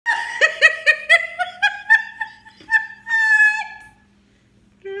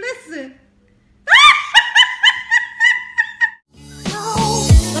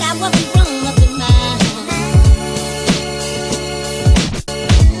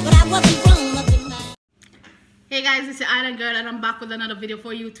it's your Island Girl and I'm back with another video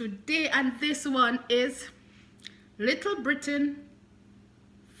for you today, and this one is Little Britain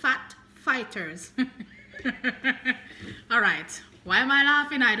Fatfighters. Alright, why am I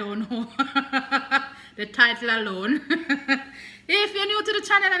laughing? I don't know. The title alone. If you're new to the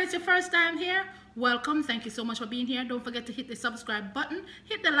channel and it's your first time here, welcome. Thank you so much for being here. Don't forget to hit the subscribe button,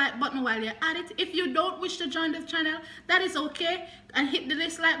 hit the like button while you're at it. If you don't wish to join the channel, that is okay, and hit the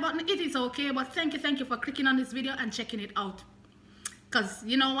dislike button, it is okay. But thank you for clicking on this video and checking it out, because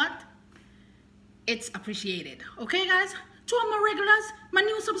you know what, it's appreciated. Okay guys, to all my regulars, my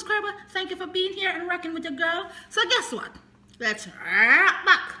new subscriber, thank you for being here and rocking with your girl. So guess what, let's rock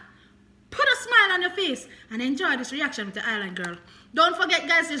back, put a smile on your face and enjoy this reaction with the Island Girl. Don't forget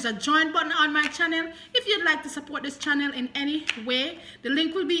guys, there's a join button on my channel. If you'd like to support this channel in any way, the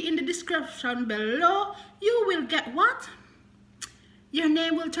link will be in the description below. You will get what? Your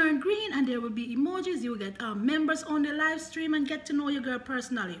name will turn green and there will be emojis. You will get members on the live stream and get to know your girl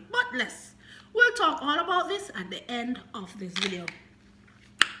personally. But we'll talk all about this at the end of this video.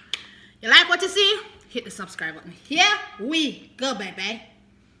 You like what you see? Hit the subscribe button. Here we go, baby.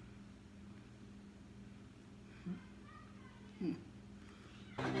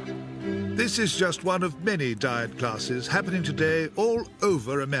 This is just one of many diet classes happening today all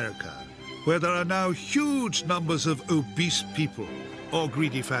over America, where there are now huge numbers of obese people or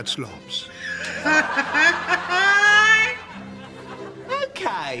greedy fat slobs.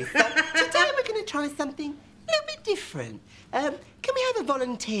 Okay, so today we're going to try something a little bit different. Can we have a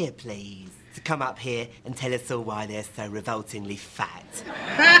volunteer, please, to come up here and tell us all why they're so revoltingly fat?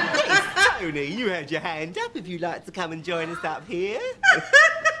 Yes, Tony, you had your hand up if you'd like to come and join us up here. Boom,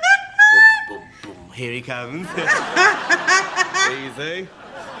 boom, boom. Here he comes. Easy.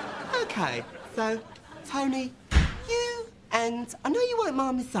 Okay, so, Tony, you, and I know you won't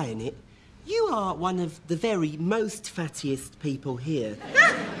mind me saying it, you are one of the very most fattiest people here.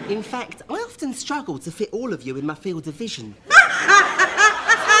 In fact, I often struggle to fit all of you in my field of vision.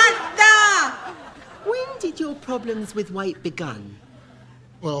 When did your problems with weight begin?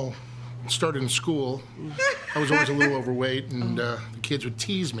 Well, it started in school. I was always a little overweight, and the kids would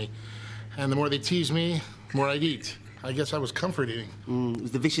tease me. And the more they teased me, the more I'd eat. I guess I was comfort eating. It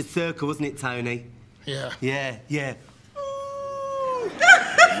was the vicious circle, wasn't it, Tony? Yeah. Yeah. No!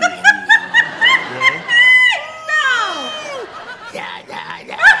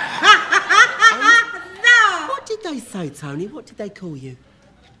 No! What did they say, Tony? What did they call you?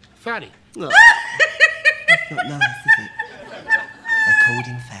 Fatty. Oh, that's not nice, is it? They called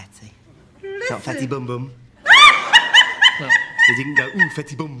him Fatty. Not Fatty Bum Bum. No. They didn't go, ooh,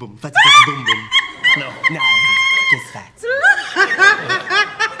 Fatty Bum Bum, Fatty Bum Bum. No. No, just fat.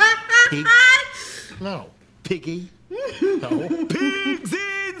 Pig. No. Piggy. No. Pigs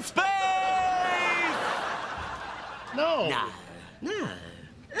in space! No. No.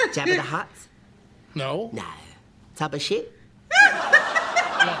 Jabba the Hutt? No. No. Tub of shit? Yes.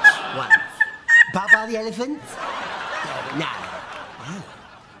 Once. Bubba the elephant? No. Oh.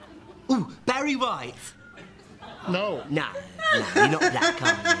 Ooh, Barry White? No. No, you're not black,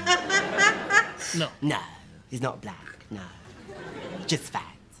 are you? No. No, he's not black, no. Just fat.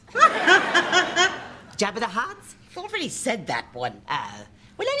 Jabba the Hutt? I've already said that one. Oh.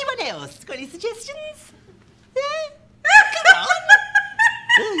 Well, anyone else got any suggestions? Yeah? Come on.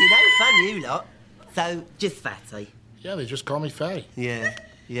 Oh, you know, fun, you lot. So, just Fatty. Yeah, they just call me Fatty. Yeah.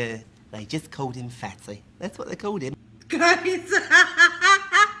 They just called him Fatty. That's what they called him. Guys,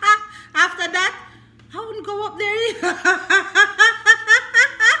 after that, I wouldn't go up there either.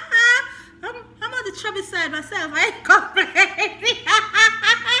 I'm on the chubby side myself. I ain't complaining.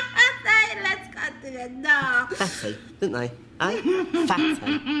 Let's continue now. Fatty, didn't they? Eh? Fatty.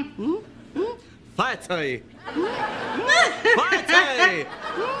 Fatty. Fatty.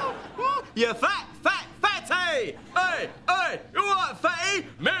 You fat, fatty. Hey, you want fatty?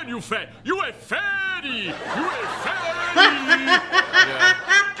 Man, you fat. You ain't fatty. You ain't fatty.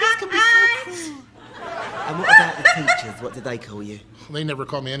 This can be so cruel. And what about the teachers? What did they call you? They never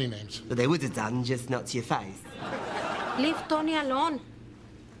call me any names. But they would have done, just not to your face. Leave Tony alone.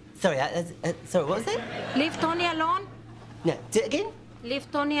 Sorry, sorry, what was it? Leave Tony alone. No, do it again. Leave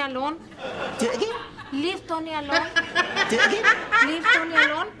Tony alone. Do it again. Leave Tony alone. Do it again. Leave Tony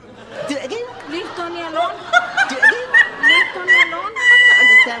alone. Do it again. Leave Tony alone. Do it again. Leave Tony alone. I don't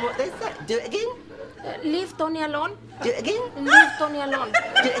understand what they said. Do it again. Leave Tony alone. Do it again. Leave Tony alone.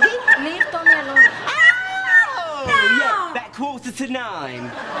 Do it again. Leave Tony alone. Oh, yeah, back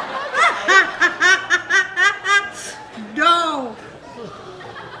 8:45. No.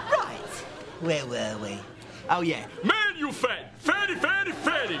 Right. Where were we? Oh, yeah. Man, you fat. Fatty.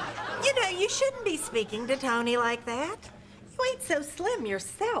 You know, you shouldn't be speaking to Tony like that. You ain't so slim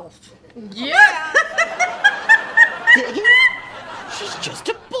yourself. Yeah. She's just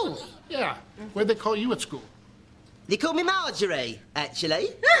a bully. Yeah. What'd they call you at school? They call me Marjory, actually.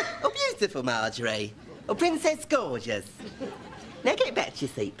 Oh, beautiful Marjory. Oh, Princess Gorgeous. Now get back to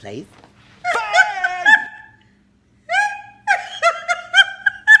your seat, please.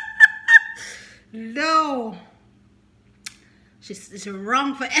 No. She's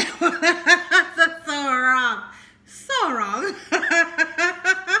wrong forever. That's so wrong. So wrong.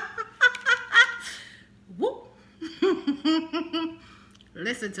 Whoop.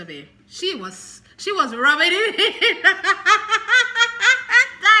 Listen to me. She was rubbing it in.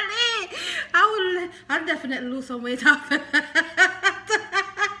 I'll definitely lose some weight after that.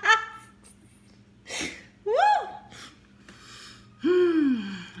 Woo.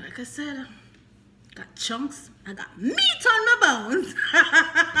 Like I said, got chunks. I got meat on my bones. I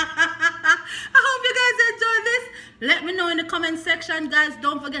hope you guys enjoyed this. Let me know in the comment section, guys.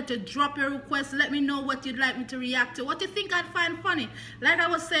 Don't forget to drop your requests. Let me know what you'd like me to react to. What you think I'd find funny. Like I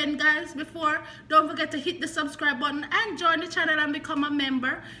was saying, guys, before, don't forget to hit the subscribe button and join the channel and become a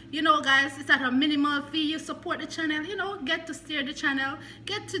member. You know, guys, it's at a minimal fee. You support the channel, you know, get to steer the channel,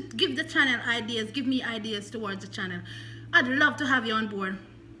 get to give the channel ideas, give me ideas towards the channel. I'd love to have you on board.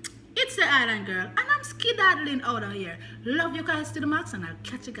 It's the Island Girl, and I'm skedaddling out of here. Love you guys to the max, and I'll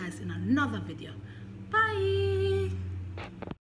catch you guys in another video. Bye.